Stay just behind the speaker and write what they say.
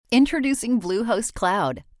Introducing Bluehost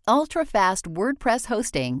Cloud, ultra-fast WordPress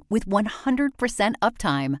hosting with 100%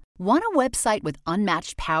 uptime. Want a website with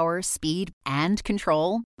unmatched power, speed, and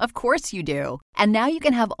control? Of course you do. And now you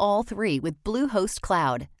can have all three with Bluehost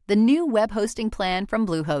Cloud, the new web hosting plan from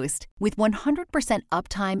Bluehost. With 100%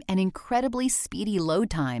 uptime and incredibly speedy load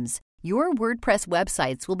times, your WordPress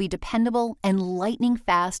websites will be dependable and lightning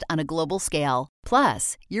fast on a global scale.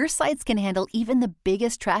 Plus, your sites can handle even the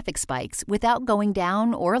biggest traffic spikes without going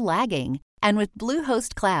down or lagging. And with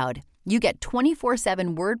Bluehost Cloud, you get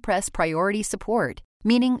 24/7 WordPress priority support,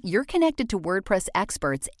 meaning you're connected to WordPress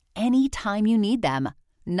experts anytime you need them.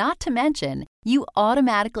 Not to mention, you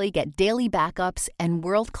automatically get daily backups and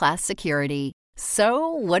world-class security. So,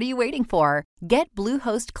 what are you waiting for? Get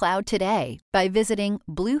Bluehost Cloud today by visiting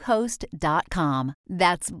Bluehost.com.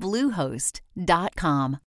 That's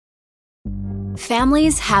Bluehost.com.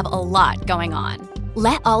 Families have a lot going on.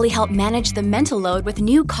 Let Ollie help manage the mental load with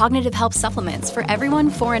new cognitive help supplements for everyone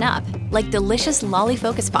 4 and up, like delicious Lolly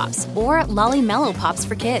Focus Pops or Lolly Mellow Pops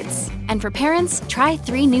for kids. And for parents, try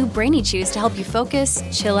 3 new Brainy Chews to help you focus,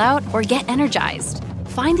 chill out, or get energized.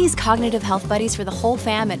 Find these cognitive health buddies for the whole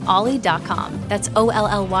fam at ollie.com. That's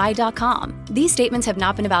OLLY.com. These statements have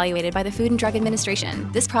not been evaluated by the Food and Drug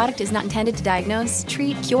Administration. This product is not intended to diagnose,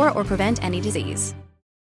 treat, cure, or prevent any disease.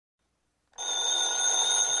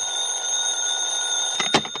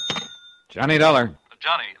 Johnny Dollar.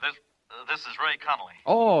 Johnny, this is Ray Connolly.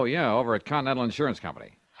 Oh, yeah, over at Continental Insurance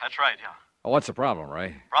Company. That's right, yeah. Oh, what's the problem,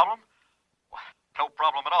 Ray? Problem? Well, no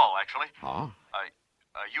problem at all, actually. Huh?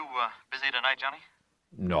 Are you busy tonight, Johnny?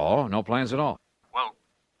 No plans at all. Well,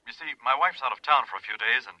 you see, my wife's out of town for a few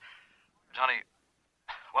days, and, Johnny,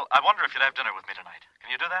 well, I wonder if you'd have dinner with me tonight.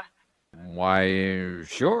 Can you do that? Why,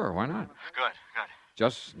 sure, why not? Good.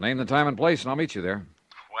 Just name the time and place, and I'll meet you there.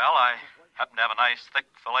 Well, I happen to have a nice, thick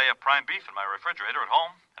fillet of prime beef in my refrigerator at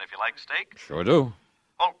home, and if you like steak... Sure do.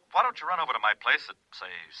 Well, why don't you run over to my place at,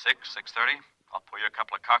 say, 6:30? I'll pour you a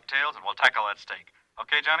couple of cocktails, and we'll tackle that steak.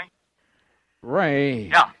 Okay, Johnny? Ray.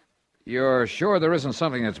 Yeah? You're sure there isn't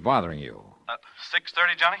something that's bothering you?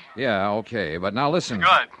 6:30, Johnny? Yeah, okay, but now listen.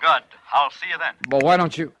 Good. I'll see you then. Well, why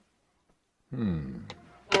don't you...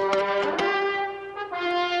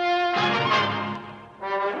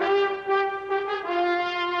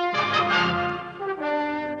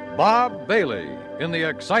 Bob Bailey in the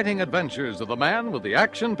exciting adventures of the man with the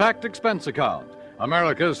action-packed expense account.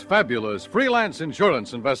 America's fabulous freelance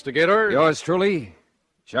insurance investigator. Yours truly,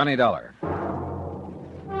 Johnny Dollar.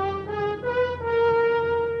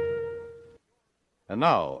 And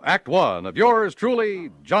now, Act One of yours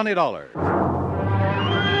truly, Johnny Dollar.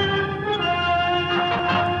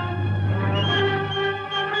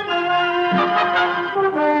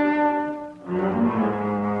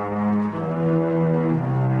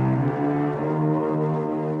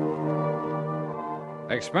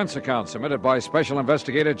 Expense account submitted by Special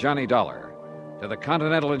Investigator Johnny Dollar to the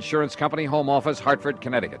Continental Insurance Company, Home Office, Hartford,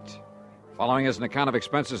 Connecticut. Following is an account of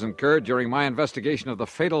expenses incurred during my investigation of the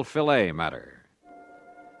fatal FILET matter.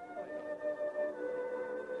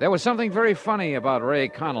 There was something very funny about Ray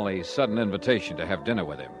Connolly's sudden invitation to have dinner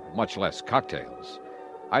with him, much less cocktails.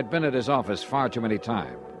 I'd been at his office far too many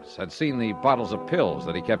times, had seen the bottles of pills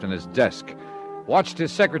that he kept in his desk, watched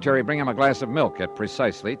his secretary bring him a glass of milk at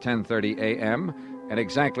precisely 10:30 a.m. and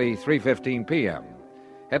exactly 3:15 p.m.,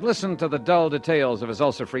 had listened to the dull details of his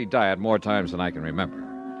ulcer-free diet more times than I can remember.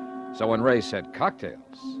 So when Ray said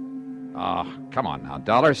cocktails, come on now,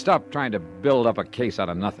 Dollar, stop trying to build up a case out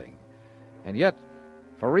of nothing. And yet,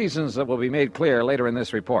 for reasons that will be made clear later in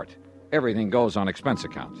this report, everything goes on expense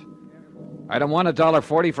account. Item 1,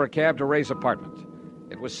 $1.40 for a cab to Ray's apartment.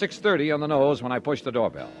 It was 6:30 on the nose when I pushed the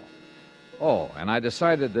doorbell. Oh, and I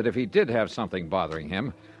decided that if he did have something bothering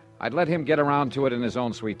him, I'd let him get around to it in his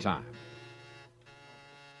own sweet time.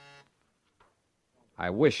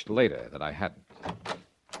 I wished later that I hadn't.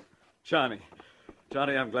 Johnny,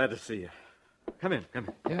 I'm glad to see you. Come in.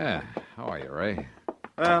 Yeah, how are you, Ray?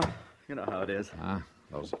 Well, you know how it is.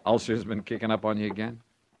 Those ulcers been kicking up on you again?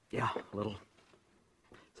 Yeah, a little.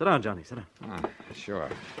 Sit down, Johnny, sit down. Sure,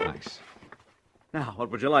 thanks. Now,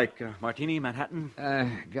 what would you like? Martini, Manhattan?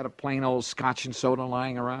 Got a plain old scotch and soda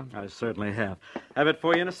lying around? I certainly have. Have it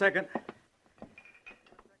for you in a second.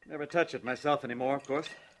 Never touch it myself anymore, of course.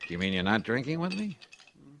 You mean you're not drinking with me?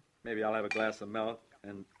 Maybe I'll have a glass of milk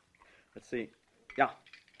and... Let's see. Yeah.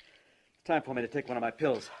 It's time for me to take one of my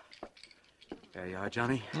pills. There you are,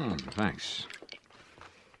 Johnny. Thanks.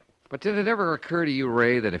 But did it ever occur to you,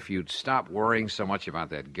 Ray, that if you'd stop worrying so much about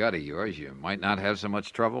that gut of yours, you might not have so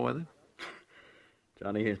much trouble with it?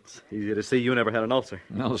 Johnny, it's easy to see you never had an ulcer.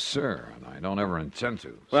 No, sir, and I don't ever intend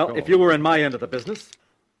to. Well, So... if you were in my end of the business,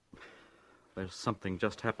 there's something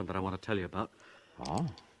just happened that I want to tell you about. Oh?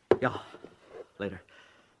 Yeah, later.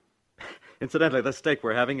 Incidentally, the steak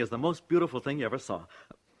we're having is the most beautiful thing you ever saw.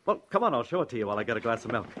 Well, come on, I'll show it to you while I get a glass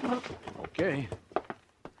of milk. Okay.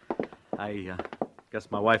 I guess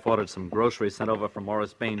my wife ordered some groceries sent over from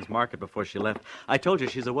Morris Baines Market before she left. I told you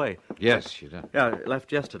she's away. Yes, she did. Yeah,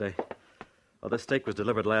 left yesterday. Well, the steak was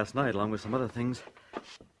delivered last night, along with some other things.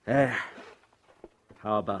 There.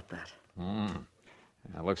 How about that?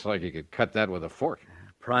 It looks like you could cut that with a fork.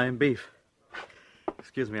 Prime beef.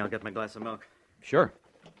 Excuse me, I'll get my glass of milk. Sure.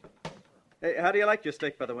 Hey, how do you like your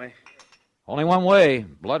steak, by the way? Only one way,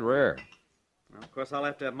 blood rare. Well, of course, I'll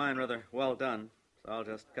have to have mine rather well done. So I'll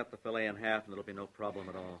just cut the fillet in half, and it'll be no problem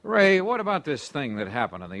at all. Ray, what about this thing that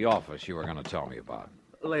happened in the office you were going to tell me about?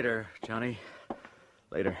 Later, Johnny.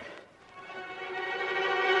 Later.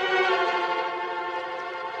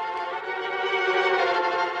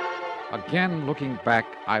 Again, looking back,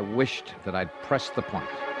 I wished that I'd pressed the point,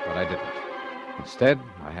 but I didn't. Instead,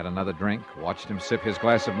 I had another drink, watched him sip his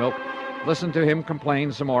glass of milk, listened to him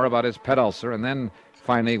complain some more about his pet ulcer, and then,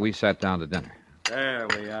 finally, we sat down to dinner. There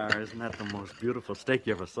we are. Isn't that the most beautiful steak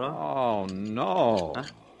you ever saw? Oh, no. Huh?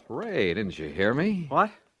 Ray, didn't you hear me?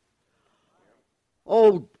 What?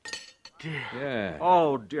 Oh, dear. Yeah.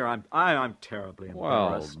 Oh, dear. I'm terribly Well,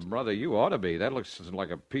 embarrassed. brother, you ought to be. That looks like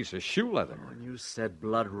a piece of shoe leather. When you said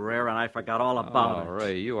blood rare, and I forgot all about Oh, it.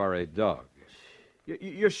 Ray, you are a dog.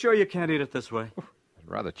 You're sure you can't eat it this way? I'd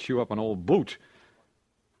rather chew up an old boot.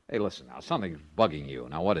 Hey, listen now, something's bugging you.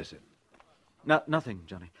 Now, what is it? Nothing,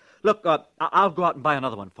 Johnny. Look, I'll go out and buy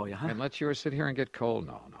another one for you, huh? And let yours sit here and get cold?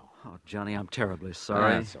 No. Oh, Johnny, I'm terribly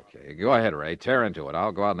sorry. That's okay. Go ahead, Ray. Tear into it.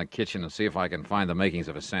 I'll go out in the kitchen and see if I can find the makings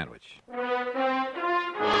of a sandwich.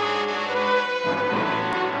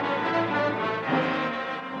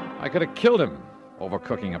 I could have killed him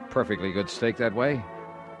overcooking a perfectly good steak that way.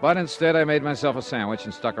 But instead, I made myself a sandwich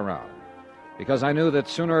and stuck around. Because I knew that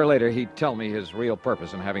sooner or later he'd tell me his real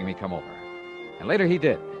purpose in having me come over. And later he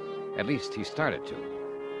did. At least he started to.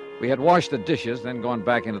 We had washed the dishes, then gone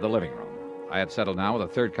back into the living room. I had settled down with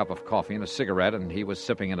a third cup of coffee and a cigarette, and he was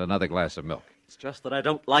sipping at another glass of milk. It's just that I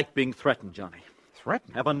don't like being threatened, Johnny.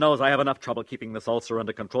 Threatened? Heaven knows I have enough trouble keeping this ulcer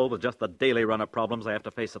under control with just the daily run of problems I have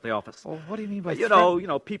to face at the office. Oh, what do you mean by You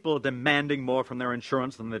know, people demanding more from their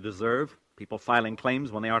insurance than they deserve. People filing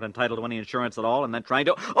claims when they aren't entitled to any insurance at all, and then trying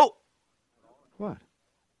to... Oh! What?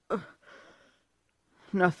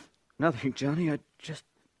 Nothing, Johnny. I just...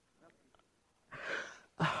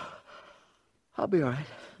 I'll be all right.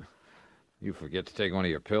 You forget to take one of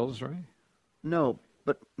your pills, Ray? No,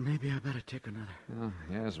 but maybe I better take another. Oh,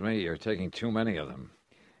 yes, me. You're taking too many of them.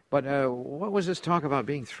 But what was this talk about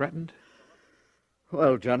being threatened?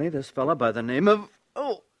 Well, Johnny, this fella by the name of...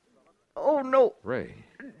 Oh, no. Ray.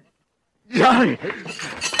 Johnny!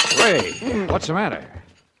 Ray, what's the matter?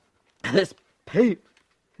 This pain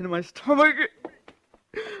in my stomach,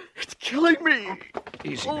 it's killing me.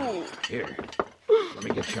 Easy now. Here, let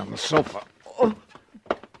me get you on the sofa. Oh,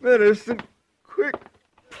 medicine, quick,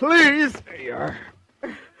 please. There you are.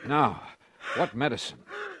 Now, what medicine?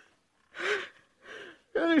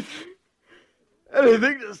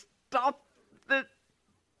 Anything to stop this,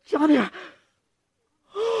 Johnny.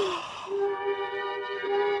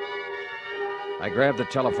 I grabbed the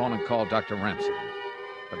telephone and called Dr. Ramsey.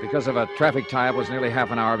 But because of a traffic tie-up, it was nearly half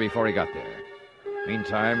an hour before he got there.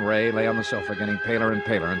 Meantime, Ray lay on the sofa, getting paler and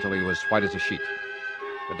paler until he was white as a sheet.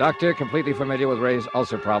 The doctor, completely familiar with Ray's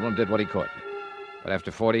ulcer problem, did what he could. But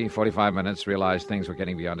after 45 minutes, realized things were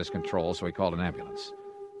getting beyond his control, so he called an ambulance.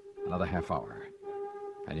 Another half hour.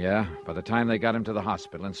 And yeah, by the time they got him to the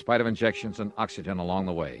hospital, in spite of injections and oxygen along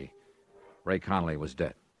the way, Ray Connolly was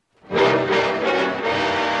dead.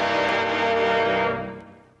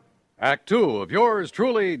 Act two of yours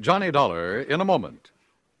truly, Johnny Dollar, in a moment.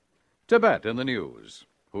 Tibet in the news.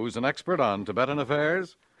 Who's an expert on Tibetan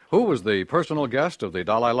affairs? Who was the personal guest of the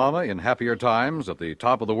Dalai Lama in happier times at the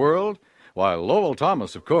top of the world? Why, Lowell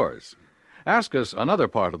Thomas, of course. Ask us another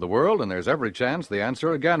part of the world, and there's every chance the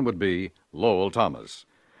answer again would be Lowell Thomas.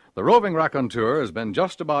 The roving raconteur has been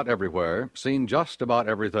just about everywhere, seen just about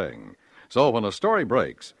everything. So when a story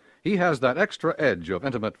breaks, he has that extra edge of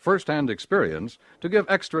intimate first-hand experience to give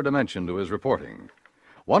extra dimension to his reporting.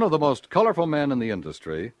 One of the most colorful men in the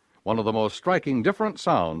industry, one of the most striking different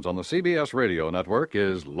sounds on the CBS radio network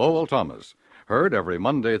is Lowell Thomas, heard every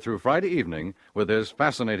Monday through Friday evening with his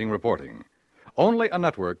fascinating reporting. Only a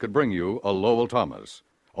network could bring you a Lowell Thomas.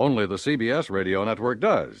 Only the CBS radio network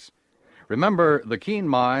does. Remember, the keen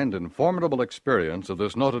mind and formidable experience of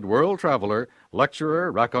this noted world traveler, lecturer,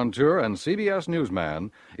 raconteur, and CBS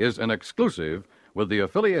newsman is an exclusive with the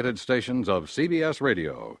affiliated stations of CBS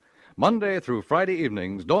Radio. Monday through Friday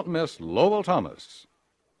evenings, don't miss Lowell Thomas.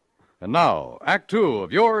 And now, Act Two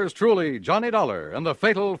of yours truly, Johnny Dollar and the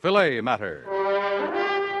Fatal Filet Matter.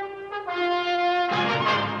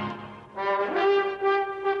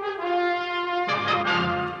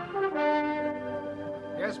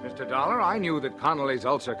 Yes, Mr. Dollar, I knew that Connolly's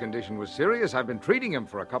ulcer condition was serious. I've been treating him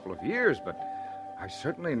for a couple of years, but I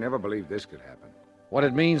certainly never believed this could happen. What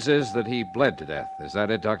it means is that he bled to death. Is that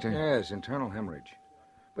it, Doctor? Yes, internal hemorrhage.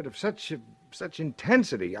 But of such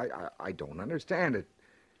intensity, I don't understand it.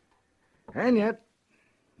 And yet,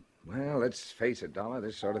 well, let's face it, Dollar,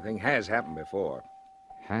 this sort of thing has happened before.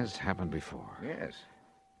 Has happened before. Yes.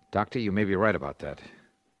 Doctor, you may be right about that.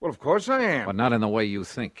 Well, of course I am. But not in the way you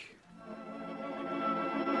think.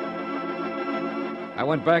 I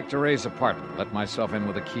went back to Ray's apartment, let myself in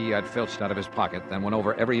with a key I'd filched out of his pocket, then went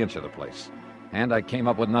over every inch of the place. And I came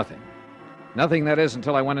up with nothing. Nothing, that is,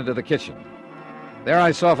 until I went into the kitchen. There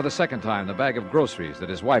I saw for the second time the bag of groceries that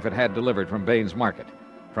his wife had had delivered from Baines Market,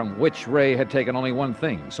 from which Ray had taken only one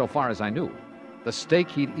thing, so far as I knew: the steak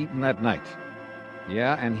he'd eaten that night.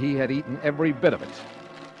 Yeah, and he had eaten every bit of it.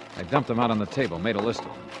 I dumped them out on the table, made a list of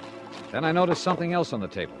them. Then I noticed something else on the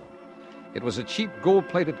table. It was a cheap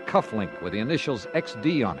gold-plated cufflink with the initials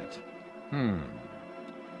XD on it.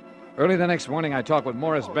 Early the next morning, I talked with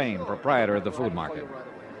Morris Bain, proprietor of the food market.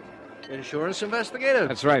 Insurance investigator?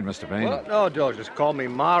 That's right, Mr. Bain. Well, no, Joe, just call me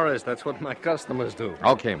Morris. That's what my customers do.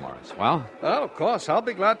 Okay, Morris. Well? Well, of course. I'll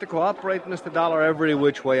be glad to cooperate, Mr. Dollar, every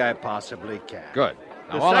which way I possibly can. Good.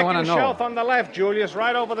 Now, The all I want to second know... shelf on the left, Julius,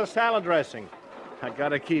 right over the salad dressing. I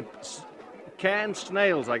gotta keep canned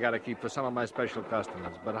snails. I gotta keep for some of my special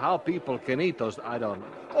customers. But how people can eat those, I don't know.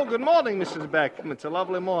 Oh, good morning, Mrs. Beckham. It's a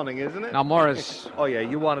lovely morning, isn't it? Now, Morris... Oh, yeah,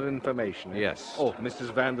 you wanted information. Yes. Oh,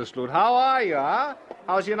 Mrs. Vandersloot, how are you, huh?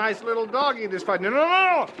 How's your nice little doggy this fight?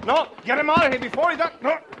 No, get him out of here before he does.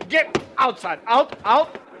 No, get outside. Out.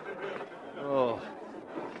 Oh,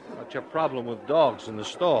 what's your problem with dogs in the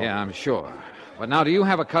store? Yeah, I'm sure. But now, do you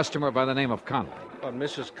have a customer by the name of Connolly?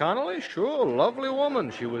 Mrs. Connolly? Sure, lovely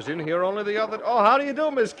woman. She was in here only the other... Oh, how do you do,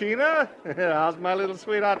 Miss Keena? How's my little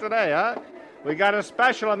sweetheart today, huh? We got a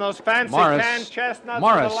special on those fancy canned chestnuts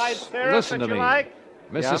with the light syrup listen that to you me. like.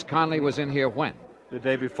 Mrs. Connolly was in here when? The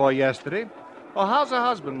day before yesterday. Oh, how's her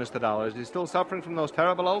husband, Mr. Dollar? Is he still suffering from those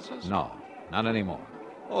terrible ulcers? No, not anymore.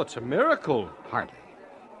 Oh, it's a miracle. Hardly.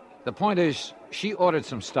 The point is, she ordered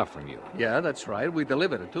some stuff from you. Yeah, that's right. We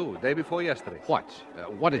delivered it, too, day before yesterday. What?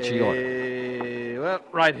 What did she order? Well,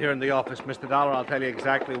 right here in the office, Mr. Dollar, I'll tell you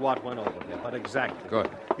exactly what went over there, but exactly. Good.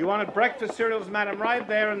 You wanted breakfast cereals, madam, right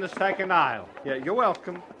there in the second aisle. Yeah, you're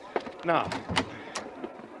welcome. Now,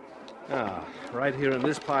 right here in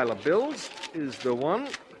this pile of bills is the one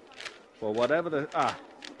for whatever the...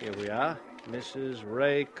 here we are. Mrs.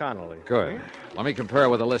 Ray Connolly. Good. Let me compare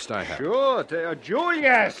with the list I have. Sure.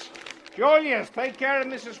 Julius, take care of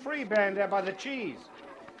Mrs. Freeband there by the cheese.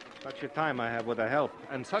 Such a time I have with her help.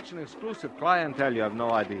 And such an exclusive clientele, you have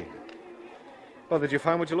no idea. Well, did you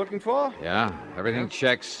find what you're looking for? Yeah, everything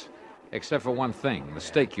checks, except for one thing, the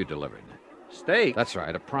steak you delivered. Steak? That's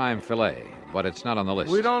right, a prime filet, but it's not on the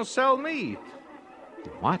list. We don't sell meat.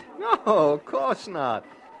 What? No, of course not.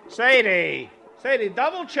 Sadie,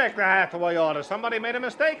 double-check the Hathaway order. Somebody made a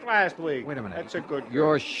mistake last week. Wait a minute. That's a good girl.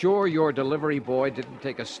 You're sure your delivery boy didn't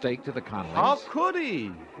take a steak to the Connollys? How could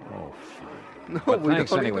he? Oh, fine. No, But we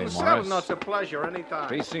thanks don't anyway, even sell. Morris. No, it's a pleasure anytime.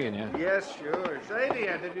 Be seeing you. Yes, sure. Sadie,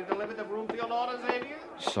 did you deliver the Broomfield order, Sadie?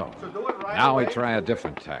 So, do it right now away. we try a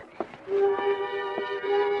different tack.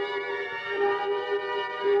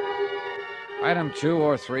 Item 2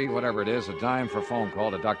 or 3, whatever it is, a dime for phone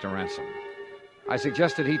call to Dr. Ransom. I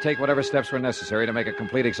suggested he take whatever steps were necessary to make a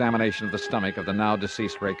complete examination of the stomach of the now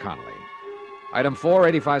deceased Ray Connolly. Item 4,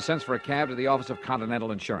 85 cents for a cab to the office of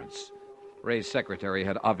Continental Insurance. Ray's secretary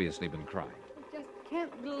had obviously been crying. I just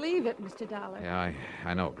can't believe it, Mr. Dollar. Yeah,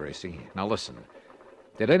 I know, Gracie. Now listen.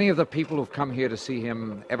 Did any of the people who've come here to see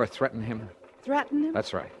him ever threaten him? Threaten him?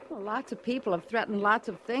 That's right. Well, lots of people have threatened lots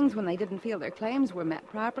of things when they didn't feel their claims were met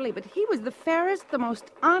properly, but he was the fairest, the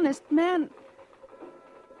most honest man.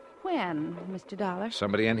 When, Mr. Dollar?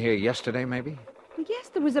 Somebody in here yesterday, maybe? Yes,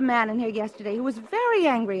 there was a man in here yesterday who was very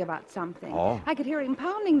angry about something. Oh? I could hear him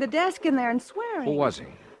pounding the desk in there and swearing. Who was he?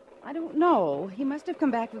 I don't know. He must have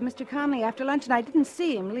come back with Mr. Conley after lunch, and I didn't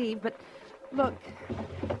see him leave, but look,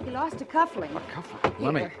 he lost a cufflink. A cufflink?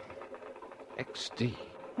 Let me... XD.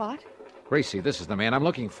 What? Gracie, this is the man I'm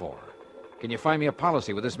looking for. Can you find me a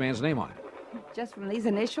policy with this man's name on it? Just from these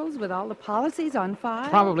initials with all the policies on file?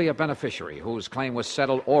 Probably a beneficiary whose claim was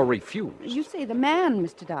settled or refused. You say the man,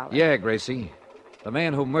 Mr. Dollar. Yeah, Gracie. The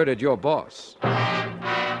man who murdered your boss.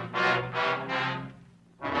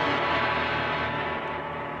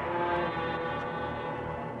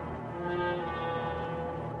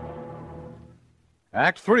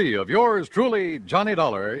 Act 3 of yours truly, Johnny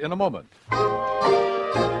Dollar, in a moment.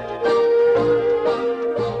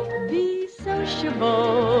 Be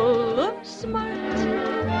sociable, look smart,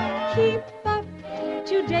 keep up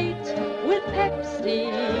to date with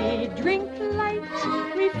Pepsi. Drink light,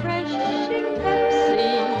 refreshing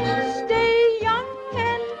Pepsi. Stay young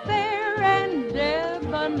and fair and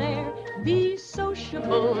debonair. Be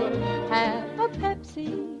sociable, have a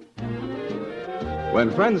Pepsi. When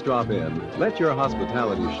friends drop in, let your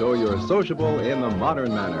hospitality show you're sociable in the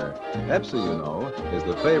modern manner. Pepsi, you know, is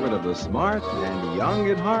the favorite of the smart and young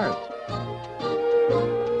at heart.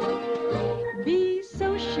 Be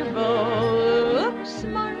sociable, look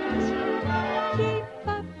smart, keep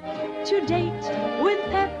up to date with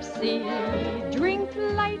Pepsi. Drink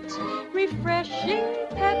light, refreshing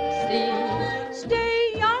Pepsi.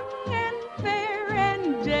 Stay young and fair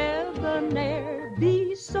and debonair.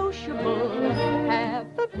 Be sociable, have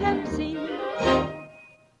a Pepsi.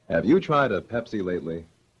 Have you tried a Pepsi lately?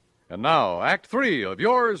 And now, Act 3 of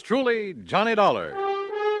yours truly, Johnny Dollar.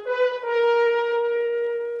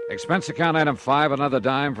 Expense account item 5, another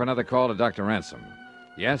dime for another call to Dr. Ransom.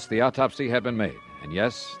 Yes, the autopsy had been made. And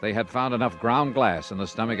yes, they had found enough ground glass in the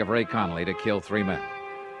stomach of Ray Connolly to kill 3 men.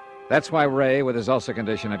 That's why Ray, with his ulcer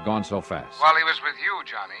condition, had gone so fast. While he was with you,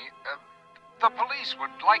 Johnny, the police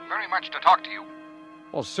would like very much to talk to you.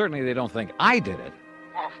 Well, certainly they don't think I did it.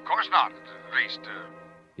 Well, of course not. At least,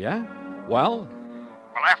 Yeah? Well?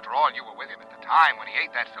 Well, after all, you were with him at the time when he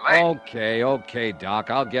ate that filet. Okay, Doc.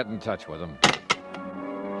 I'll get in touch with him.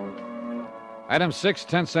 Item 6,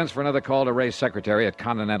 10 cents for another call to Ray's secretary at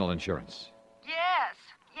Continental Insurance. Yes,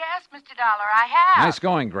 Mr. Dollar, I have. Nice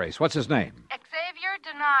going, Grace. What's his name? Xavier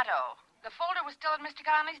Donato. The folder was still at Mr.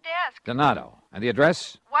 Connolly's desk. Donato. And the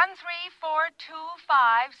address?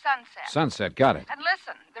 13425 Sunset. Sunset, got it. And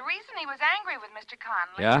listen, the reason he was angry with Mr.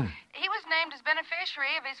 Connolly... Yeah? He was named as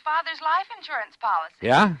beneficiary of his father's life insurance policy.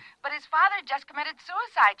 Yeah? But his father just committed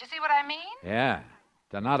suicide. You see what I mean? Yeah.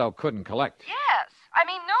 Donato couldn't collect. Yes. I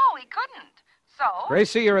mean, no, he couldn't. So...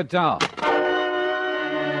 Gracie, you're a doll.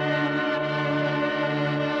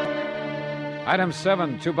 Item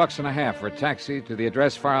 7, $2.50 for a taxi to the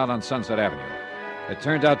address far out on Sunset Avenue. It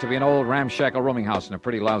turned out to be an old ramshackle rooming house in a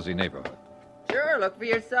pretty lousy neighborhood. Sure, look for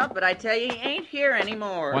yourself, but I tell you, he ain't here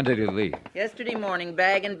anymore. When did he leave? Yesterday morning,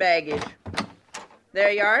 bag and baggage.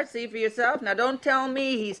 There you are, see for yourself. Now, don't tell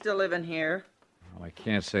me he's still living here. Well, I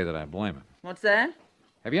can't say that I blame him. What's that?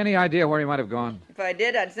 Have you any idea where he might have gone? If I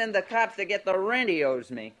did, I'd send the cops to get the rent he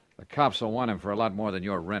owes me. The cops will want him for a lot more than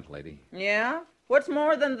your rent, lady. Yeah? What's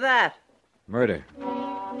more than that? Murder.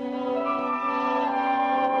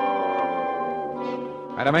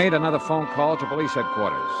 Item 8, another phone call to police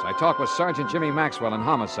headquarters. I talked with Sergeant Jimmy Maxwell in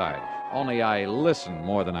homicide. Only I listened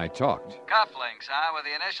more than I talked. Cufflinks, huh? With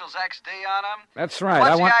the initials XD on them? That's right.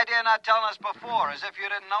 What's the idea of not telling us before? As if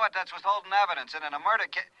you didn't know it, that's withholding evidence. And in a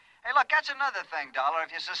murder case... Hey, look, that's another thing, Dollar.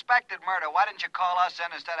 If you suspected murder, why didn't you call us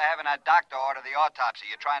in instead of having that doctor order the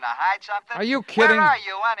autopsy? You trying to hide something? Are you kidding? Where are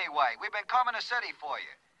you, anyway? We've been combing the city for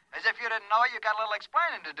you. As if you didn't know it, you got a little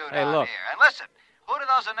explaining to do down look. here. And listen, who do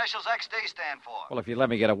those initials XD stand for? Well, if you let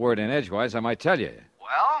me get a word in edgewise, I might tell you.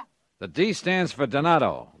 Well? The D stands for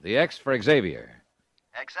Donato. The X for Xavier.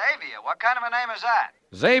 Xavier? What kind of a name is that?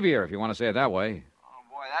 Xavier, if you want to say it that way. Oh,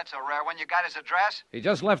 boy, that's a rare one. You got his address? He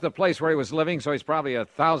just left the place where he was living, so he's probably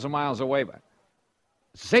 1,000 miles away. But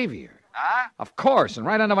Xavier? Huh? Of course, and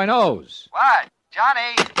right under my nose. What?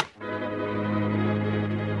 Johnny?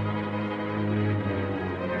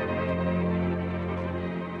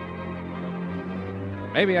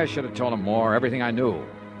 Maybe I should have told him more, everything I knew.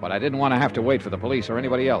 But I didn't want to have to wait for the police or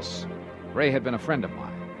anybody else. Ray had been a friend of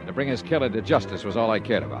mine, and to bring his killer to justice was all I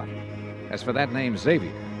cared about. As for that name,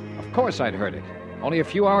 Xavier, of course I'd heard it, only a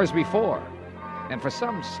few hours before. And for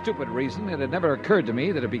some stupid reason, it had never occurred to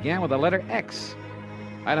me that it began with the letter X.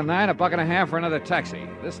 Item 9, $1.50 for another taxi.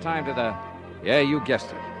 This time to the... Yeah, you guessed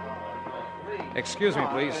it. Excuse me,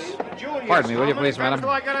 please. Julius, Pardon me, will you please, how many madam? times do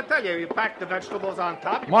I gotta tell you? You pack the vegetables on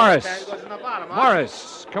top. Morris! Goes in the bottom, huh?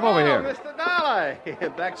 Morris, come over here. Mr. Dollar.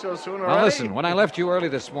 Back so soon already? Now listen, when I left you early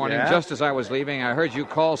this morning, Yeah? just as I was leaving, I heard you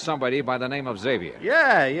call somebody by the name of Xavier.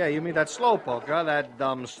 Yeah, you mean that slowpoke, huh? That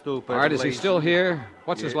dumb, stupid... All right, is he lazy- still here?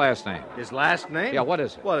 What's his last name? His last name? Yeah, what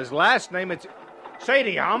is it? Well, his last name, it's...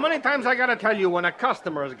 Sadie, how many times I gotta tell you when a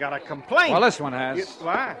customer's got a complaint? Well, this one has.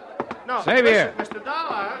 What? No, Xavier. listen, Mr.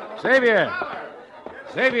 Dollar. Xavier.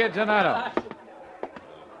 Xavier Donato.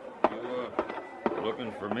 You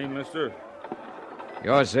looking for me, mister?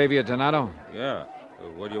 You're Xavier Donato? Yeah.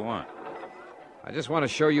 What do you want? I just want to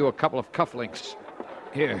show you a couple of cufflinks.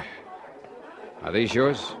 Here. Are these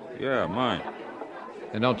yours? Yeah, mine.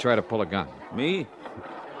 Then don't try to pull a gun. Me?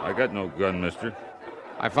 I got no gun, mister.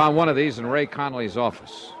 I found one of these in Ray Connolly's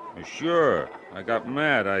office. Sure. I got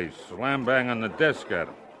mad. I slam bang on the desk at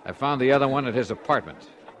him. I found the other one at his apartment,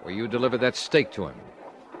 where you delivered that steak to him.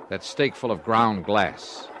 That steak full of ground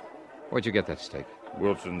glass. Where'd you get that steak?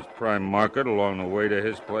 Wilson's Prime Market along the way to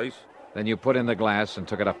his place. Then you put in the glass and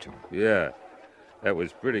took it up to him. Yeah. That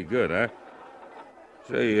was pretty good, huh?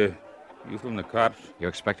 Say, you from the cops? You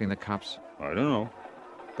expecting the cops? I don't know.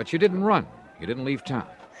 But you didn't run. You didn't leave town.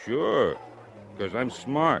 Sure. Because I'm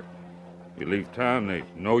smart. You leave town, they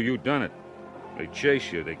know you done it. They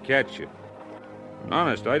chase you, they catch you. And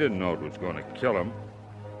honest, I didn't know it was going to kill him.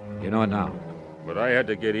 You know it now. But I had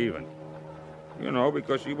to get even. You know,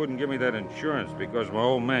 because he wouldn't give me that insurance because my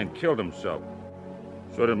old man killed himself.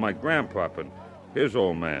 So did my grandpop and his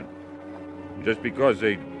old man. Just because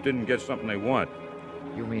they didn't get something they want.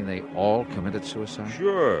 You mean they all committed suicide?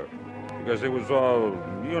 Sure. Because they was all,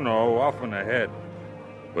 you know, off in the head.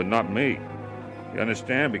 But not me. You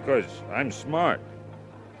understand? Because I'm smart.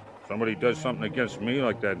 Somebody does something against me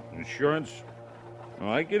like that insurance, well,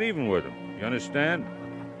 I get even with them. You understand?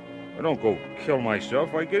 I don't go kill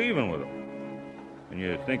myself. I get even with them. And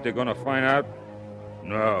you think they're going to find out?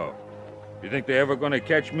 No. You think they're ever going to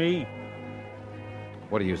catch me?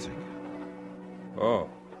 What do you think? Oh.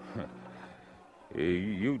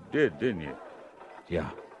 You did, didn't you? Yeah.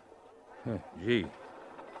 Gee.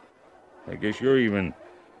 I guess you're even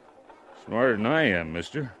smarter than I am,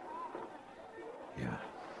 mister. Yeah.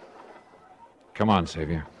 Come on,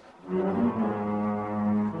 Xavier.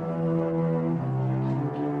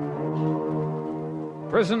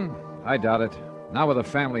 Prison? I doubt it. Not with a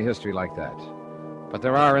family history like that. But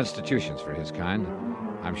there are institutions for his kind.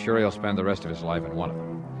 I'm sure he'll spend the rest of his life in one of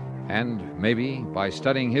them. And maybe, by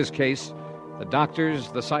studying his case, the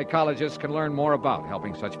doctors, the psychologists can learn more about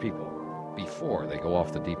helping such people before they go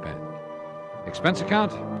off the deep end. Expense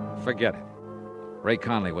account? Forget it. Ray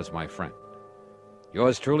Connolly was my friend.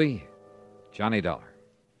 Yours truly, Johnny Dollar.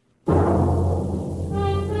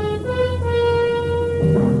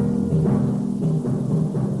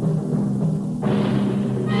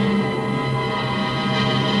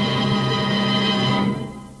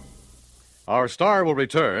 Our star will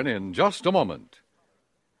return in just a moment.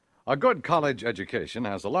 A good college education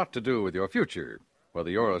has a lot to do with your future.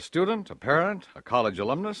 Whether you're a student, a parent, a college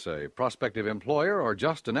alumnus, a prospective employer, or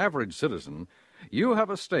just an average citizen, you have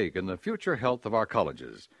a stake in the future health of our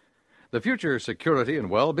colleges. The future security and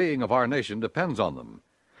well-being of our nation depends on them.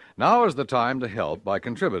 Now is the time to help by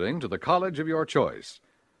contributing to the college of your choice.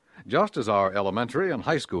 Just as our elementary and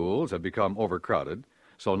high schools have become overcrowded,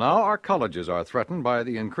 so now our colleges are threatened by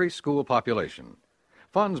the increased school population.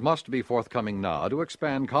 Funds must be forthcoming now to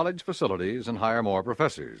expand college facilities and hire more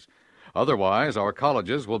professors. Otherwise, our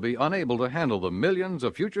colleges will be unable to handle the millions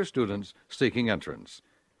of future students seeking entrance.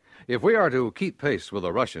 If we are to keep pace with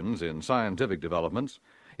the Russians in scientific developments,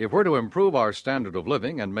 if we're to improve our standard of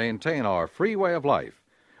living and maintain our free way of life,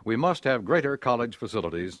 we must have greater college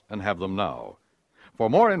facilities and have them now.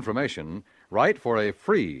 For more information, write for a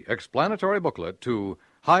free explanatory booklet to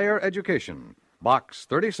Higher Education, Box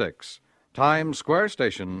 36, Times Square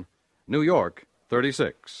Station, New York,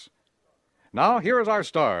 36. Now, here is our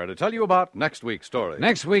star to tell you about next week's story.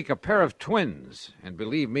 Next week, a pair of twins. And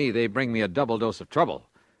believe me, they bring me a double dose of trouble.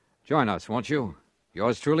 Join us, won't you?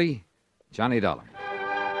 Yours truly, Johnny Dollar.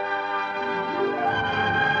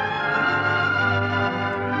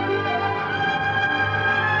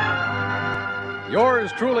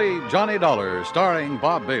 Yours truly, Johnny Dollar, starring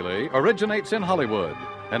Bob Bailey, originates in Hollywood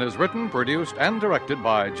and is written, produced, and directed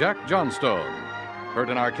by Jack Johnstone. Heard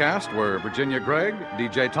in our cast were Virginia Gregg,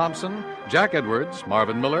 D.J. Thompson, Jack Edwards,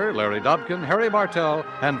 Marvin Miller, Larry Dobkin, Harry Bartell,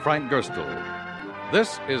 and Frank Gerstle.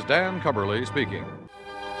 This is Dan Cubberly speaking.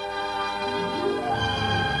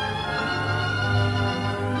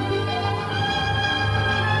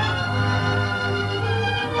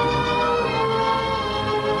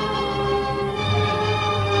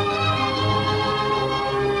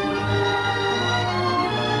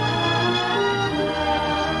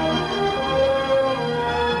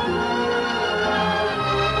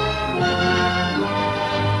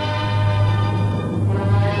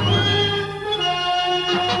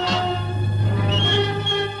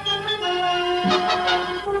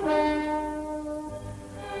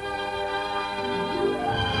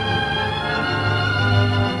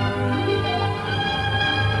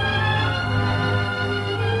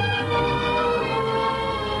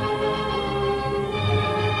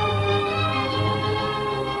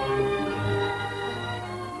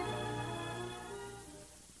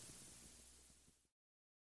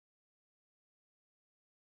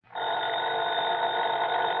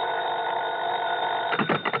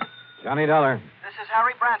 Johnny Dollar. This is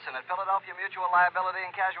Harry Branson at Philadelphia Mutual Liability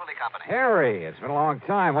and Casualty Company. Harry, it's been a long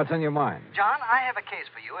time. What's on your mind? John, I have a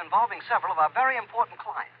case for you involving several of our very important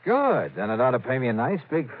clients. Good. Then it ought to pay me a nice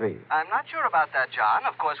big fee. I'm not sure about that, John.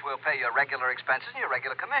 Of course, we'll pay your regular expenses and your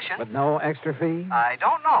regular commission. But no extra fee? I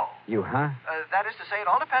don't know. You, huh? That is to say,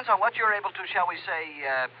 it all depends on what you're able to, shall we say,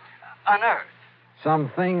 unearth.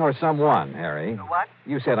 Something or someone, Harry. What?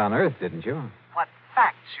 You said unearth, didn't you? What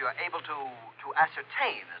facts you're able to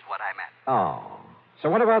ascertain is what I meant. Oh. So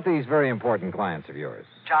what about these very important clients of yours?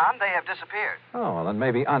 John, they have disappeared. Oh, well, then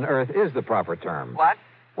maybe unearth is the proper term. What?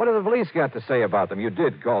 What have the police got to say about them? You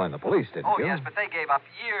did call in the police, didn't you? Oh, yes, but they gave up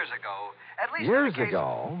years ago. At least years in the case...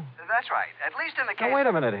 ago? That's right. At least in the case... Now, wait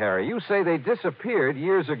a minute, Harry. You say they disappeared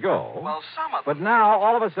years ago. Well, some of them... But now,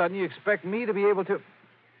 all of a sudden, you expect me to be able to...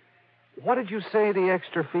 What did you say the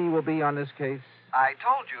extra fee will be on this case? I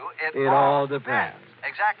told you it all depends.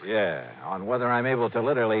 Exactly. Yeah, on whether I'm able to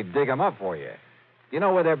literally dig them up for you. You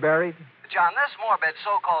know where they're buried? John, this morbid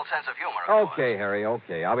so-called sense of humor, of course. Okay, Harry,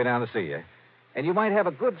 okay. I'll be down to see you. And you might have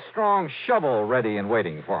a good, strong shovel ready and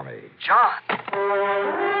waiting for me. John!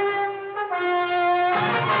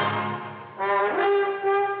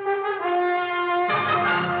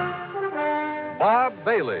 Bob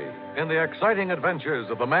Bailey in the exciting adventures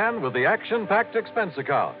of the man with the action-packed expense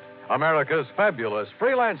account. America's fabulous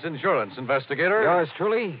freelance insurance investigator. Yours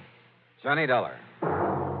truly, Johnny Dollar.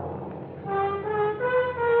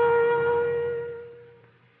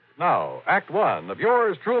 Now, Act One of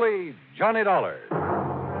yours truly, Johnny Dollar.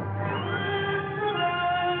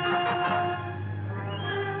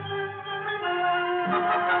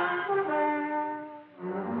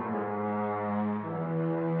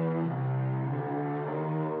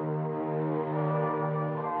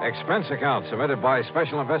 Expense account submitted by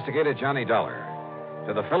Special Investigator Johnny Dollar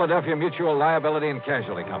to the Philadelphia Mutual Liability and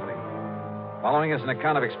Casualty Company. Following is an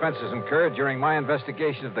account of expenses incurred during my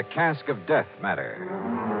investigation of the cask of death matter.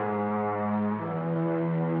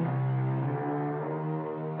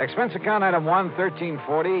 Expense account item 1,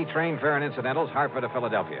 1340, train fare and incidentals, Hartford to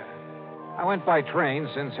Philadelphia. I went by train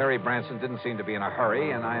since Harry Branson didn't seem to be in a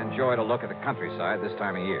hurry, and I enjoyed a look at the countryside this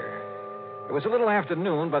time of year. It was a little after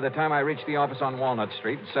noon by the time I reached the office on Walnut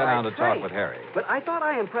Street and sat down to talk with Harry. But I thought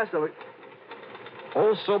I impressed the...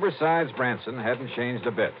 Old sober-sides Branson hadn't changed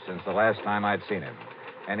a bit since the last time I'd seen him,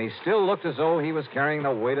 and he still looked as though he was carrying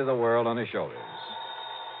the weight of the world on his shoulders.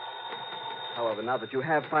 However, now that you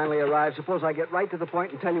have finally arrived, suppose I get right to the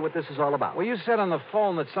point and tell you what this is all about. Well, you said on the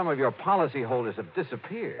phone that some of your policyholders have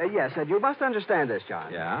disappeared. Yes, and you must understand this,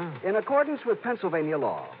 John. Yeah? In accordance with Pennsylvania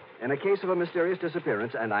law, in a case of a mysterious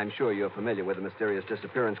disappearance, and I'm sure you're familiar with the mysterious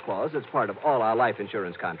disappearance clause, it's part of all our life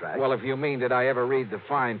insurance contracts. Well, if you mean did I ever read the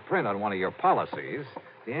fine print on one of your policies,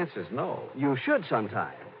 the answer's no. You should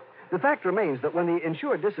sometime. The fact remains that when the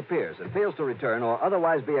insured disappears and fails to return or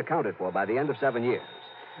otherwise be accounted for by the end of 7 years,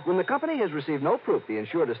 when the company has received no proof the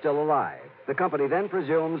insured is still alive, the company then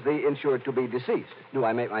presumes the insured to be deceased. Do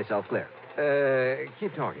I make myself clear?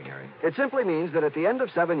 Keep talking, Harry. It simply means that at the end of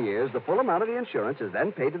 7 years, the full amount of the insurance is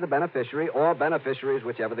then paid to the beneficiary or beneficiaries,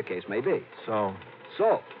 whichever the case may be. So,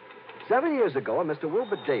 7 years ago, a Mr.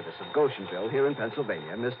 Wilbur Davis of Goshenville here in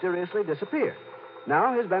Pennsylvania mysteriously disappeared.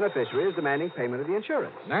 Now his beneficiary is demanding payment of the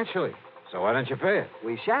insurance. Naturally. So why don't you pay it?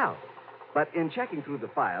 We shall. But in checking through the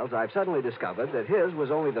files, I've suddenly discovered that his was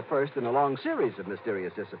only the first in a long series of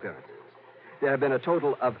mysterious disappearances. There have been a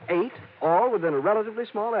total of 8, all within a relatively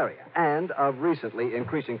small area, and of recently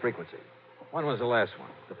increasing frequency. When was the last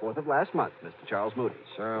one? The 4th of last month, Mr. Charles Moody.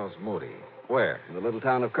 Charles Moody. Where? In the little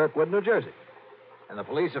town of Kirkwood, New Jersey. And the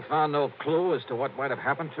police have found no clue as to what might have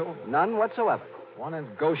happened to him? None whatsoever. One in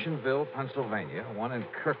Goshenville, Pennsylvania, one in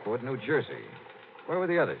Kirkwood, New Jersey. Where were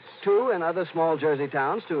the others? 2 in other small Jersey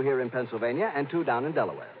towns, 2 here in Pennsylvania, and 2 down in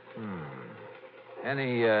Delaware.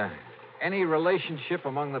 Any relationship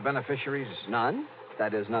among the beneficiaries? None.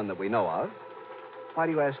 That is, none that we know of. Why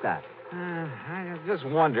do you ask that? I just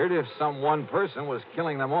wondered if some one person was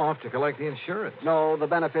killing them off to collect the insurance. No, the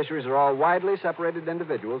beneficiaries are all widely separated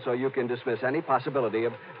individuals, so you can dismiss any possibility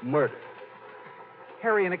of murder.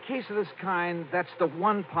 Harry, in a case of this kind, that's the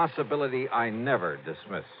one possibility I never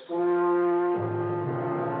dismiss.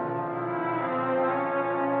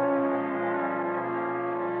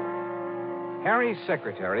 Harry's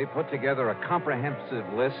secretary put together a comprehensive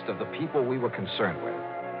list of the people we were concerned with.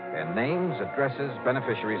 Their names, addresses,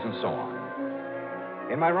 beneficiaries, and so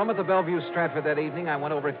on. In my room at the Bellevue Stratford that evening, I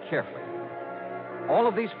went over it carefully. All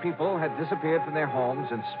of these people had disappeared from their homes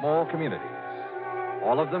in small communities.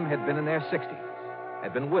 All of them had been in their 60s,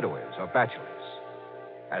 had been widowers or bachelors.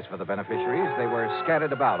 As for the beneficiaries, they were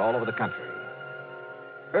scattered about all over the country.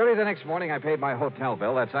 Early the next morning, I paid my hotel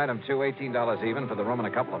bill. That's item 2, $18 even for the room and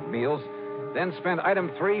a couple of meals. Then spent item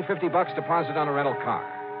 3, $50 deposit on a rental car.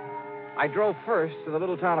 I drove first to the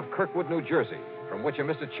little town of Kirkwood, New Jersey, from which a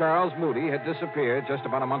Mr. Charles Moody had disappeared just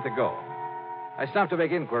about a month ago. I stopped to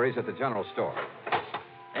make inquiries at the general store.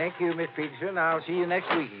 Thank you, Miss Peterson. I'll see you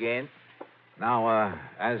next week again. Now,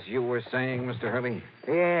 as you were saying, Mr. Hurley?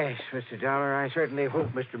 Yes, Mr. Dollar, I certainly hope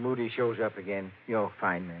Mr. Moody shows up again. You're a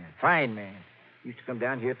fine man. Fine man. Used to come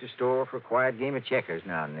down here at the store for a quiet game of checkers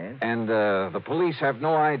now and then. And the police have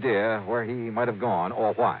no idea where he might have gone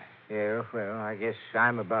or why. Yeah, well, I guess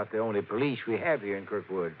I'm about the only police we have here in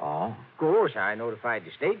Kirkwood. Oh? Of course, I notified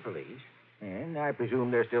the state police, and I presume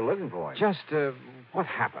they're still looking for him. Just, what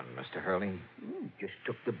happened, Mr. Hurley? Just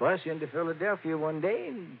took the bus into Philadelphia one day,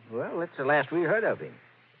 and, well, that's the last we heard of him.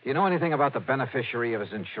 Do you know anything about the beneficiary of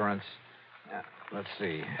his insurance? Let's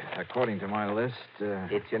see. According to my list...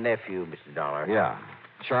 It's a nephew, Mr. Dollar. Yeah,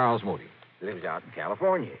 Charles Moody. Lives out in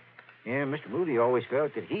California. Yeah, Mr. Moody always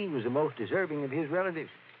felt that he was the most deserving of his relatives.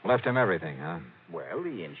 Left him everything, huh? Well,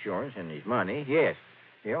 the insurance and his money, yes.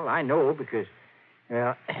 Well, I know because,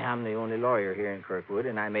 well, I'm the only lawyer here in Kirkwood,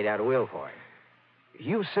 and I made out a will for him.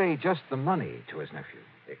 You say just the money to his nephew?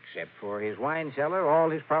 Except for his wine cellar, all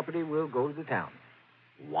his property will go to the town.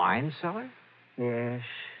 Wine cellar? Yes.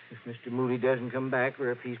 If Mr. Moody doesn't come back,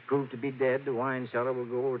 or if he's proved to be dead, the wine cellar will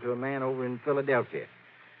go over to a man over in Philadelphia.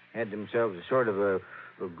 Had themselves a sort of a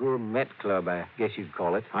gourmet club, I guess you'd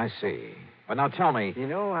call it. I see. But now tell me... You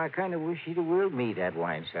know, I kind of wish he'd have willed me that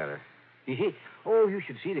wine cellar. You see, you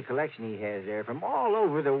should see the collection he has there from all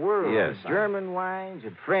over the world. Yes. German wines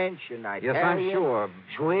and French and Italian. Yes, I'm sure.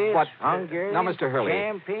 Swiss, but, Hungarian, now, Mr. Hurley,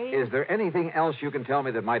 champagne. Is there anything else you can tell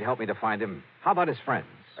me that might help me to find him? How about his friends?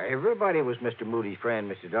 Everybody was Mr. Moody's friend,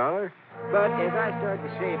 Mr. Dollar. But as I started to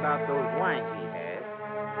say about those wines he had...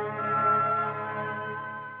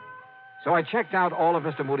 So I checked out all of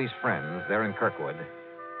Mr. Moody's friends there in Kirkwood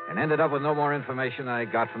and ended up with no more information than I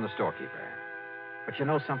got from the storekeeper. But you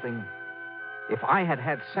know something? If I had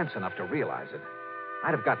had sense enough to realize it,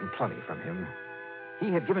 I'd have gotten plenty from him.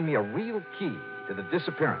 He had given me a real key to the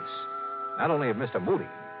disappearance, not only of Mr. Moody,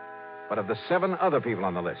 but of the 7 other people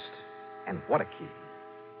on the list. And what a key.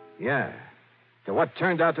 Yeah, to what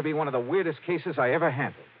turned out to be one of the weirdest cases I ever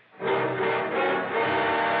handled.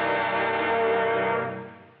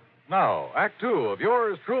 Now, Act 2 of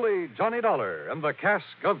yours truly, Johnny Dollar, and the Cask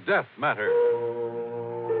of Death matter.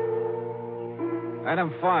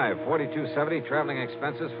 Item 5, $42.70, traveling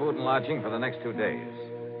expenses, food and lodging for the next 2 days.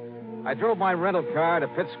 I drove my rental car to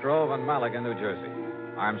Pittsgrove and Malaga, New Jersey.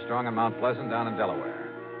 Armstrong and Mount Pleasant down in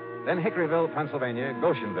Delaware. Then Hickoryville, Pennsylvania,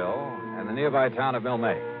 Goshenville, and the nearby town of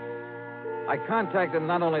Milne. I contacted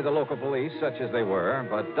not only the local police, such as they were,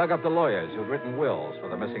 but dug up the lawyers who'd written wills for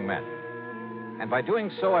the missing men. And by doing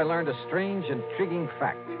so, I learned a strange, intriguing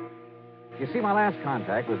fact. You see, my last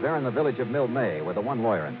contact was there in the village of Milne with the one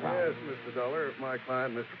lawyer in town. Yes, Mr. Dollar. If my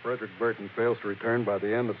client, Mr. Frederick Burton, fails to return by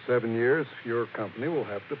the end of 7 years, your company will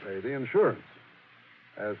have to pay the insurance.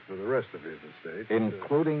 As for the rest of his estate...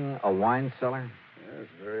 Including a wine cellar? Yes,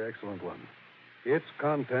 a very excellent one. Its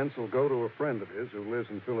contents will go to a friend of his who lives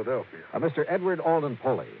in Philadelphia. Mr. Edward Alden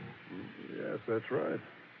Poley. Yes, that's right.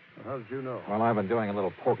 Well, how did you know? Well, I've been doing a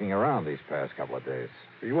little poking around these past couple of days.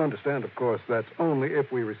 You understand, of course, that's only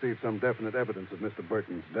if we receive some definite evidence of Mr.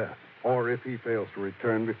 Burton's death, or if he fails to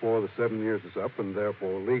return before the 7 years is up and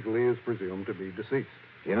therefore legally is presumed to be deceased.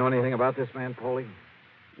 Do you know anything about this man, Poley?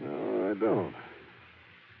 No, I don't.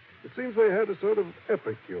 It seems they had a sort of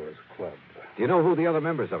epicures club. Do you know who the other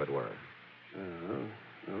members of it were?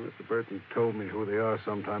 Well, Mr. Burton told me who they are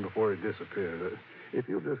sometime before he disappeared. If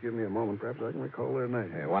you'll just give me a moment, perhaps I can recall their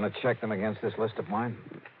names. You want to check them against this list of mine?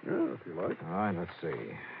 Yeah, if you like. All right, let's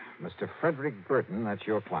see. Mr. Frederick Burton, that's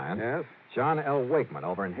your client. Yes? John L. Wakeman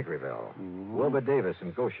over in Hickoryville. Mm-hmm. Wilbur Davis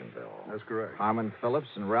in Goshenville. That's correct. Harmon Phillips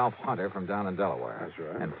and Ralph Hunter from down in Delaware. That's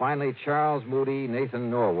right. And finally, Charles Moody, Nathan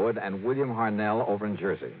Norwood, and William Harnell over in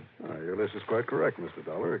Jersey. Your list is quite correct, Mr.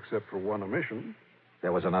 Dollar, except for one omission.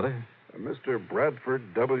 There was another? Mr.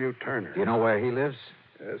 Bradford W. Turner. Do you know where he lives?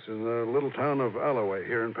 Yes, in the little town of Alloway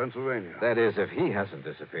here in Pennsylvania. That is, if he hasn't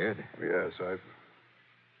disappeared. Yes,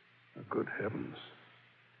 Good heavens.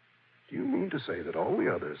 Do you mean to say that all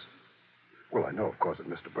the others... Well, I know, of course, that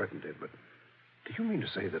Mr. Burton did, but do you mean to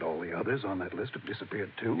say that all the others on that list have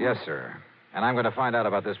disappeared, too? Yes, sir. And I'm going to find out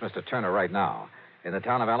about this Mr. Turner right now. In the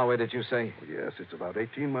town of Alloway, did you say? Yes, it's about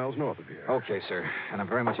 18 miles north of here. Okay, sir. And I'm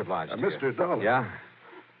very much obliged to you. Mr. Dollar. Yeah?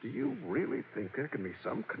 Do you really think there can be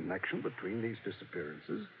some connection between these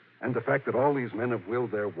disappearances and the fact that all these men have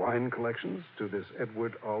willed their wine collections to this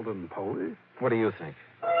Edward Alden Poley? What do you think?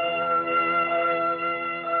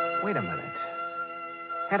 Wait a minute.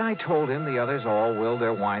 Had I told him the others all willed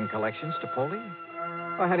their wine collections to Polly?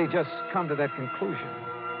 Or had he just come to that conclusion?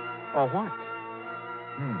 Or what?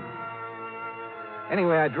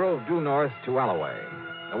 Anyway, I drove due north to Alloway.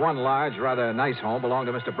 The one large, rather nice home belonged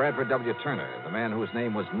to Mr. Bradford W. Turner, the man whose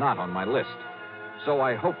name was not on my list. So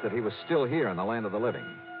I hoped that he was still here in the land of the living.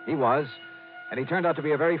 He was, and he turned out to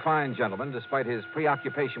be a very fine gentleman, despite his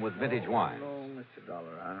preoccupation with vintage wine. No, Mr.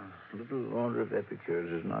 Dollar. Our little order of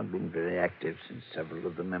epicures has not been very active since several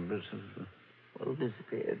of the members have,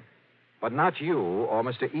 disappeared. But not you or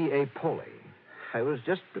Mr. E.A. Poley. I was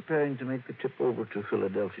just preparing to make the trip over to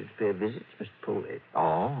Philadelphia to pay a visit to Mr. Poley.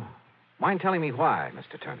 Oh? Mind telling me why,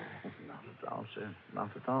 Mr. Turner? Not at all, sir.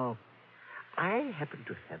 Not at all. I happen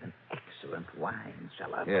to have an excellent wine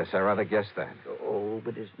cellar. Yes, I rather guessed that. Oh,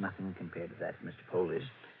 but it's nothing compared to that, Mr. Poley's.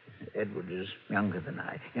 Edward is younger than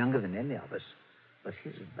I, younger than any of us. But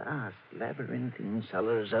his vast, labyrinthine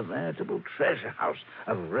cellar is a veritable treasure house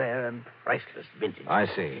of rare and priceless vintage. I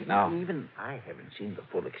see. Now... Even I haven't seen the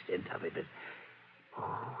full extent of it, but...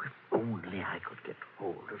 Oh, if only I could get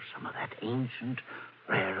hold of some of that ancient,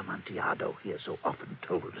 rare Amontillado he has so often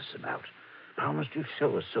told us about. Promised to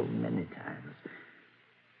show us so many times.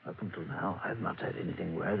 Up until now, I've not had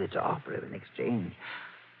anything worthy to offer him in exchange.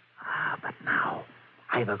 But now...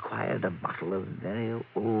 I've acquired a bottle of very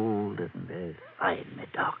old and very fine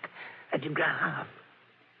Medoc, a de Grave.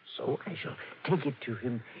 So I shall take it to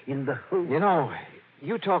him in the hope... You know,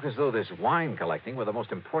 you talk as though this wine collecting were the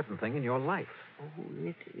most important thing in your life. Oh,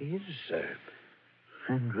 it is, sir.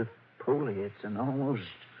 And with Poley, it's an almost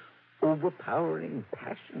overpowering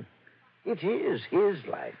passion. It is his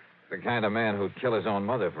life. The kind of man who'd kill his own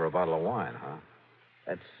mother for a bottle of wine, huh?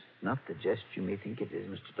 That's not the jest you may think it is,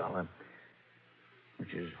 Mr. Dollar.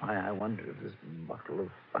 Which is why I wonder if this bottle of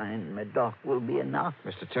fine Medoc will be enough.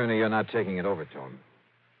 Mr. Turner, you're not taking it over to him.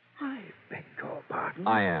 I beg your pardon.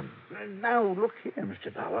 I am. Now, look here,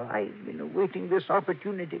 Mr. Dollar. I've been awaiting this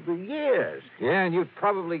opportunity for years. Yeah, and you'd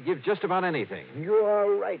probably give just about anything. You are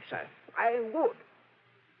right, sir. I would.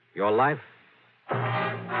 Your life?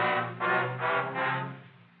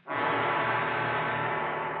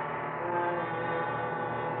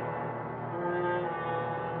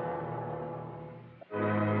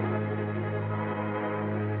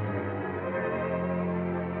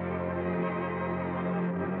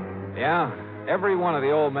 Yeah, every one of the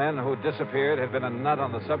old men who disappeared had been a nut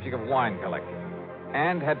on the subject of wine collecting,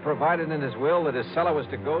 and had provided in his will that his cellar was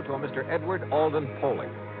to go to a Mr. Edward Alden Poley.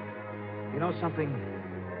 You know something?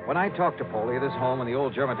 When I talked to Poley at his home in the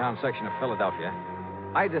old Germantown section of Philadelphia,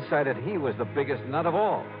 I decided he was the biggest nut of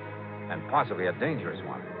all, and possibly a dangerous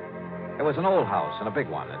one. It was an old house and a big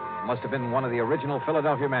one. It must have been one of the original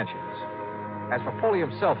Philadelphia mansions. As for Poley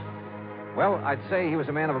himself, well, I'd say he was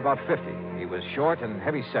a man of about 50. He was short and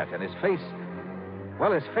heavy-set, and his face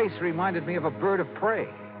reminded me of a bird of prey.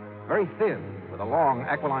 Very thin, with a long,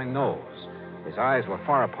 aquiline nose. His eyes were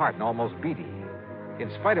far apart and almost beady. In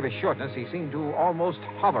spite of his shortness, he seemed to almost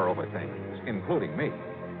hover over things, including me.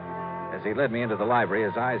 As he led me into the library,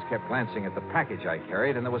 his eyes kept glancing at the package I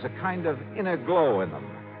carried, and there was a kind of inner glow in them.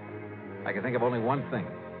 I could think of only one thing.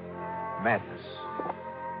 Madness.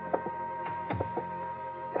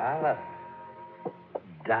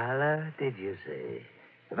 Dollar, did you say?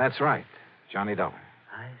 That's right. Johnny Dollar.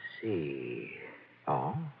 I see.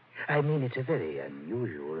 Oh? I mean, it's a very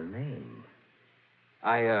unusual name.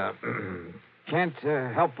 I, can't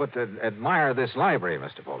help but admire this library,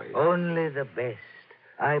 Mr. Poley. Only the best.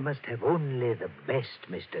 I must have only the best,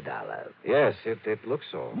 Mr. Dollar. Yes, it looks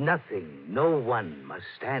so. Nothing, no one must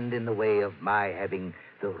stand in the way of my having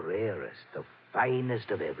the rarest, the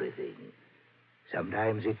finest of everything.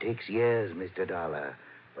 Sometimes it takes years, Mr. Dollar,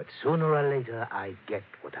 but sooner or later I get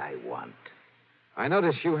what I want. I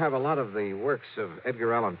notice you have a lot of the works of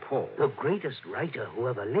Edgar Allan Poe. The greatest writer who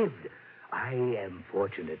ever lived. I am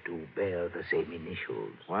fortunate to bear the same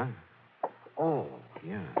initials. What? Oh,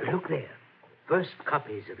 yeah. Look there. First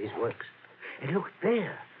copies of his works. And look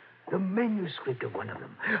there. The manuscript of one of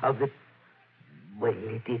them. Well,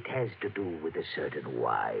 it has to do with a certain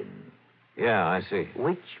wine. Yeah, I see.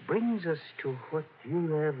 Which brings us to what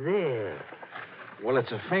you have there. Well,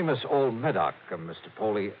 it's a famous old Medoc, Mr.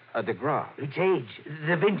 Poley, a de Grave. Its age,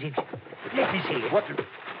 the vintage. Let me see it. What?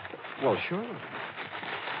 Well, sure.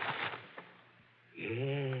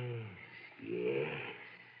 Yes.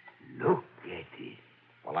 Look at it.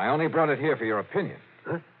 Well, I only brought it here for your opinion.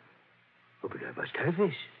 Huh? Oh, but I must have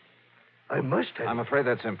this. I must have I'm afraid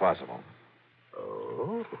that's impossible.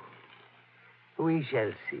 Oh. We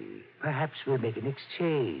shall see. Perhaps we'll make an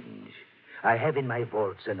exchange. I have in my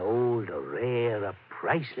vaults an old, a rare, a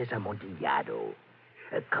priceless Amontillado.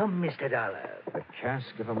 Come, Mr. Dollar. The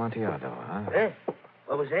cask of Amontillado, huh?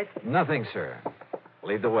 What was that? Nothing, sir.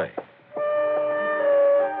 Lead the way.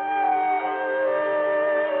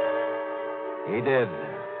 He did.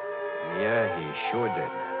 Yeah, he sure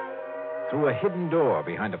did. Through a hidden door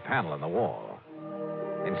behind a panel in the wall.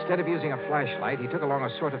 Instead of using a flashlight, he took along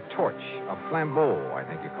a sort of torch, a flambeau, I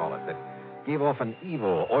think you call it, that gave off an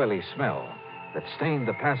evil, oily smell that stained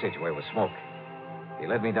the passageway with smoke. He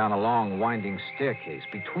led me down a long, winding staircase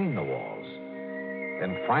between the walls.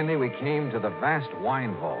 Then finally we came to the vast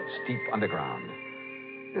wine vaults deep underground.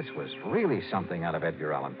 This was really something out of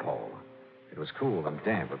Edgar Allan Poe. It was cool and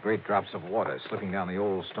damp with great drops of water slipping down the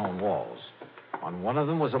old stone walls. On one of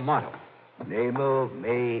them was a motto. Nemo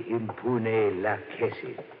me impune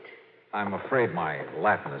lacessit. I'm afraid my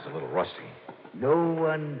Latin is a little rusty. No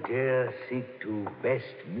one dare seek to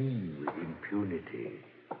best me with impunity.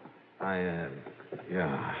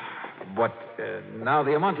 Yeah. But now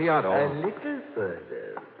the Amontillado. A little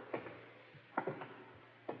further.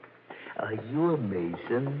 Are you a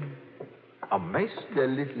mason? A mason? A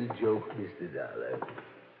little joke, Mr. Dollar.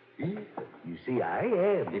 You see, I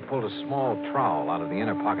am. He pulled a small trowel out of the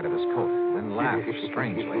inner pocket of his coat, then laughed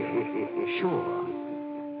strangely. Sure.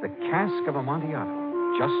 The cask of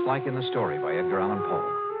Amontillado, just like in the story by Edgar Allan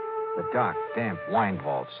Poe. The dark, damp wine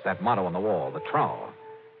vaults, that motto on the wall, the trowel.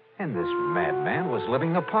 And this madman was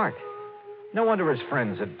living the part. No wonder his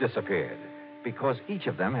friends had disappeared, because each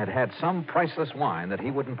of them had had some priceless wine that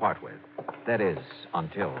he wouldn't part with. That is,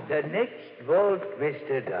 until... The next vault,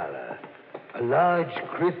 Mr. Dollar. A large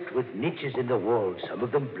crypt with niches in the wall, some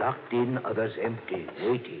of them blocked in, others empty,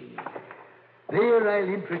 waiting. There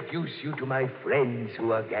I'll introduce you to my friends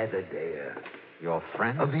who are gathered there. Your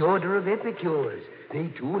friends? Of the Order of Epicures. They,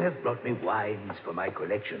 too, have brought me wines for my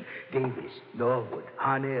collection. Davis, Norwood,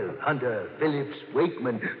 Harnell, Hunter, Phillips,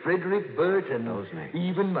 Wakeman, Frederick Burton. Those names.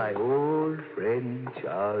 Even my old friend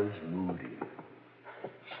Charles Moody.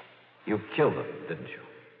 You killed them, didn't you?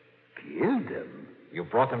 Killed them? You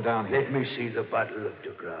brought them down here. Let me see the bottle of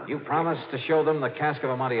de Grave. You promised to show them the cask of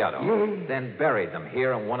Amontillado. Yes. Then buried them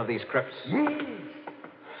here in one of these crypts. Yes.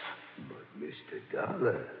 But, Mr.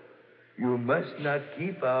 Dollar, you must not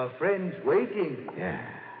keep our friends waiting. Yeah.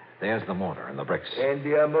 There's the mortar and the bricks. And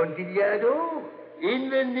the Amontillado? In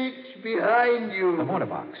the niche behind you. The mortar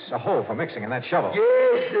box. A hole for mixing and that shovel.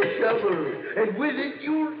 Yes, the shovel. And with it,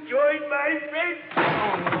 you'll join my friends.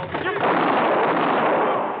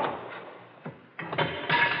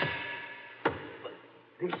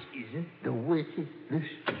 This isn't the way the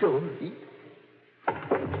story.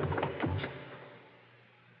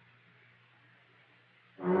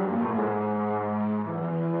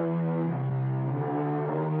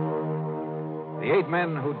 The 8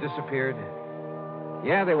 men who disappeared,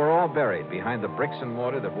 yeah, they were all buried behind the bricks and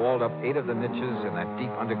mortar that walled up 8 of the niches in that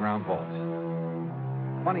deep underground vault.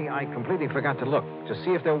 Funny, I completely forgot to look to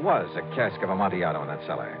see if there was a cask of Amontillado in that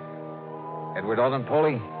cellar. Edward Alden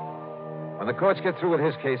Poley, when the courts get through with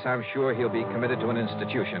his case, I'm sure he'll be committed to an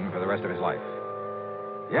institution for the rest of his life.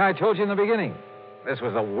 Yeah, I told you in the beginning, this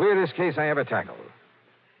was the weirdest case I ever tackled.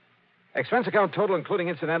 Expense account total, including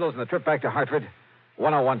incidentals and the trip back to Hartford,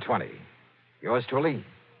 $101.20. Yours truly,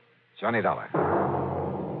 Johnny Dollar.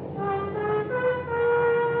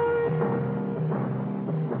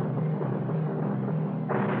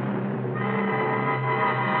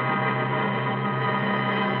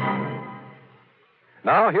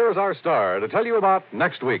 Now, here's our star to tell you about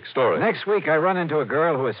next week's story. Next week, I run into a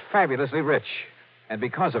girl who is fabulously rich, and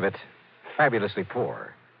because of it, fabulously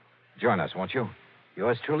poor. Join us, won't you?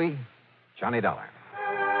 Yours truly, Johnny Dollar.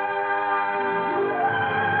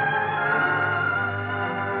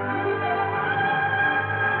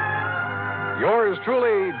 Yours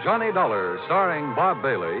truly, Johnny Dollar, starring Bob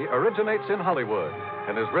Bailey, originates in Hollywood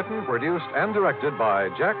and is written, produced, and directed by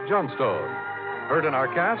Jack Johnstone. Heard in our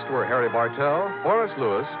cast were Harry Bartell, Forrest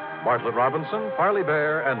Lewis, Bartlett Robinson, Farley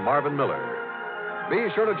Bear, and Marvin Miller.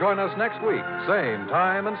 Be sure to join us next week, same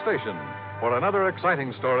time and station, for another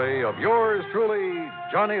exciting story of yours truly,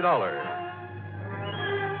 Johnny Dollar.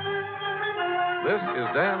 This is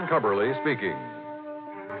Dan Cubberly speaking.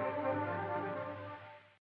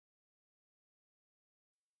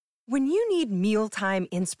 When you need mealtime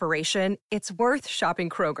inspiration, it's worth shopping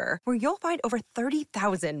Kroger, where you'll find over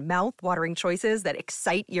 30,000 mouth-watering choices that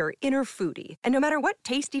excite your inner foodie. And no matter what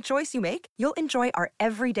tasty choice you make, you'll enjoy our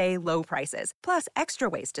everyday low prices, plus extra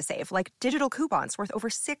ways to save, like digital coupons worth over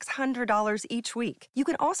 $600 each week. You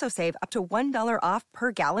can also save up to $1 off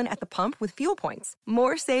per gallon at the pump with fuel points.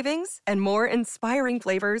 More savings and more inspiring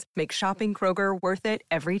flavors make shopping Kroger worth it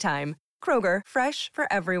every time. Kroger, fresh for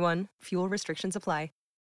everyone. Fuel restrictions apply.